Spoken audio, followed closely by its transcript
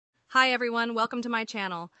Hi everyone, welcome to my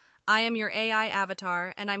channel. I am your AI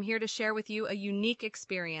avatar and I'm here to share with you a unique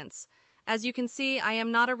experience. As you can see, I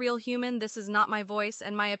am not a real human, this is not my voice,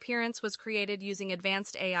 and my appearance was created using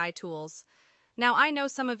advanced AI tools. Now I know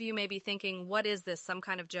some of you may be thinking, what is this, some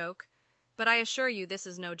kind of joke? But I assure you this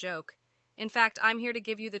is no joke. In fact, I'm here to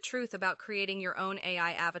give you the truth about creating your own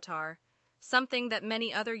AI avatar, something that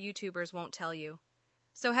many other YouTubers won't tell you.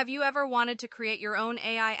 So have you ever wanted to create your own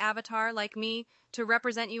AI avatar like me to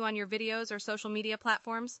represent you on your videos or social media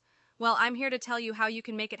platforms? Well, I'm here to tell you how you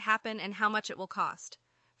can make it happen and how much it will cost.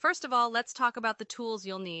 First of all, let's talk about the tools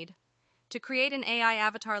you'll need. To create an AI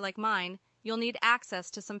avatar like mine, you'll need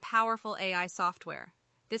access to some powerful AI software.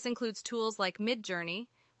 This includes tools like MidJourney,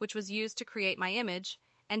 which was used to create my image,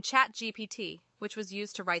 and ChatGPT, which was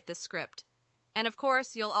used to write this script. And of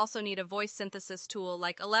course, you'll also need a voice synthesis tool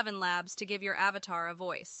like ElevenLabs to give your avatar a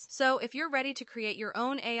voice. So if you're ready to create your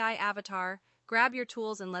own AI avatar, grab your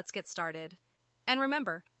tools and let's get started. And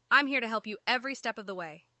remember, I'm here to help you every step of the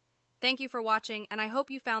way. Thank you for watching, and I hope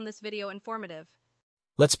you found this video informative.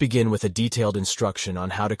 Let's begin with a detailed instruction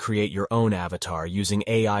on how to create your own avatar using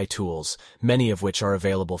AI tools, many of which are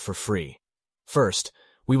available for free. First,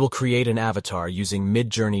 we will create an avatar using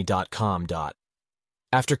MidJourney.com.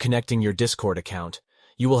 After connecting your Discord account,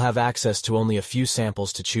 you will have access to only a few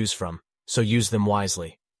samples to choose from, so use them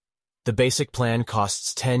wisely. The basic plan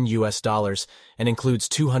costs $10 and includes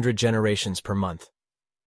 200 generations per month.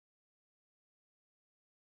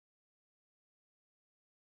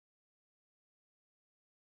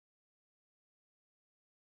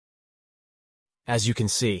 As you can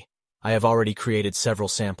see, I have already created several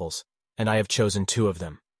samples, and I have chosen 2 of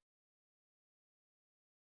them.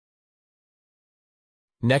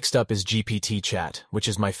 Next up is GPT Chat, which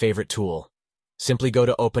is my favorite tool. Simply go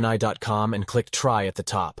to OpenAI.com and click Try at the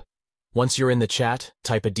top. Once you're in the chat,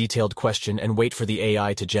 type a detailed question and wait for the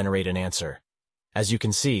AI to generate an answer. As you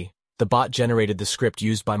can see, the bot generated the script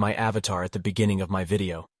used by my avatar at the beginning of my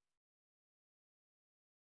video.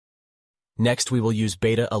 Next, we will use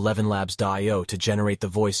beta ElevenLabs.io to generate the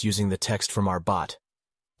voice using the text from our bot.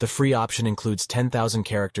 The free option includes 10,000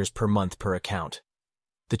 characters per month per account.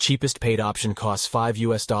 The cheapest paid option costs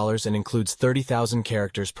 $5 and includes 30,000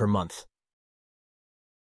 characters per month.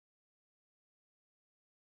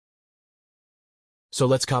 So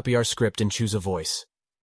let's copy our script and choose a voice.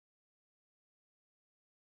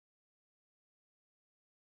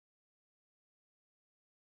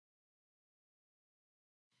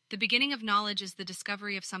 The beginning of knowledge is the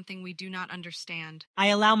discovery of something we do not understand. I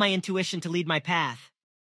allow my intuition to lead my path.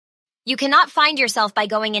 You cannot find yourself by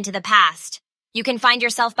going into the past. You can find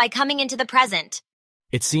yourself by coming into the present.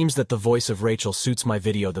 It seems that the voice of Rachel suits my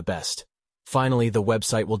video the best. Finally, the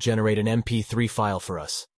website will generate an MP3 file for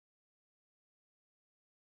us.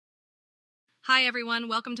 Hi everyone,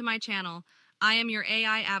 welcome to my channel. I am your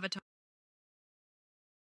AI avatar.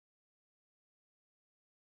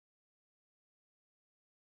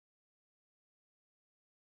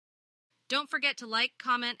 Don't forget to like,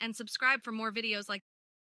 comment, and subscribe for more videos like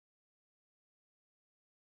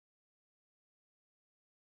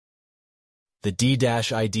The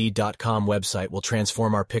d-id.com website will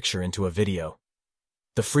transform our picture into a video.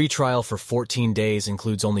 The free trial for 14 days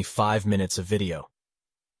includes only 5 minutes of video.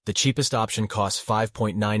 The cheapest option costs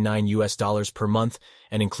 $5.99 per month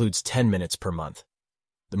and includes 10 minutes per month.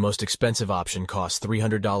 The most expensive option costs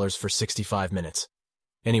 $300 for 65 minutes.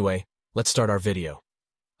 Anyway, let's start our video.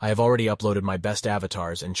 I have already uploaded my best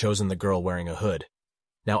avatars and chosen the girl wearing a hood.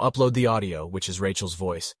 Now upload the audio, which is Rachel's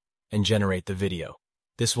voice, and generate the video.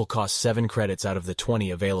 This will cost 7 credits out of the 20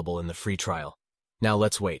 available in the free trial. Now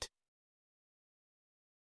let's wait.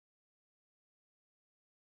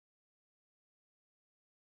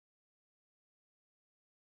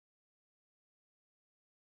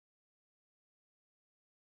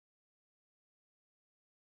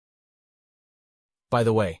 By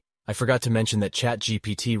the way, I forgot to mention that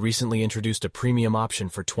ChatGPT recently introduced a premium option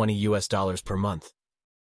for $20 per month.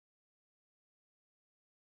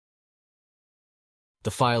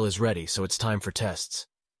 The file is ready, so it's time for tests.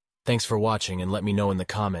 Thanks for watching, and let me know in the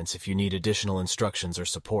comments if you need additional instructions or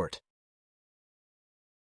support.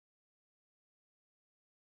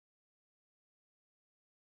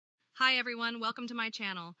 Hi everyone, welcome to my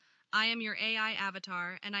channel. I am your AI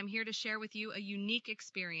avatar, and I'm here to share with you a unique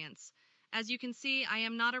experience. As you can see, I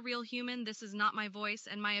am not a real human, this is not my voice,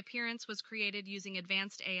 and my appearance was created using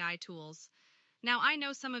advanced AI tools. Now, I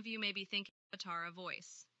know some of you may be thinking avatar a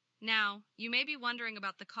voice. Now, you may be wondering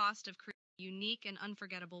about the cost of creating a unique and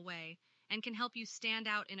unforgettable way, and can help you stand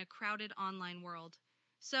out in a crowded online world.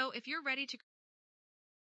 So, if you're ready to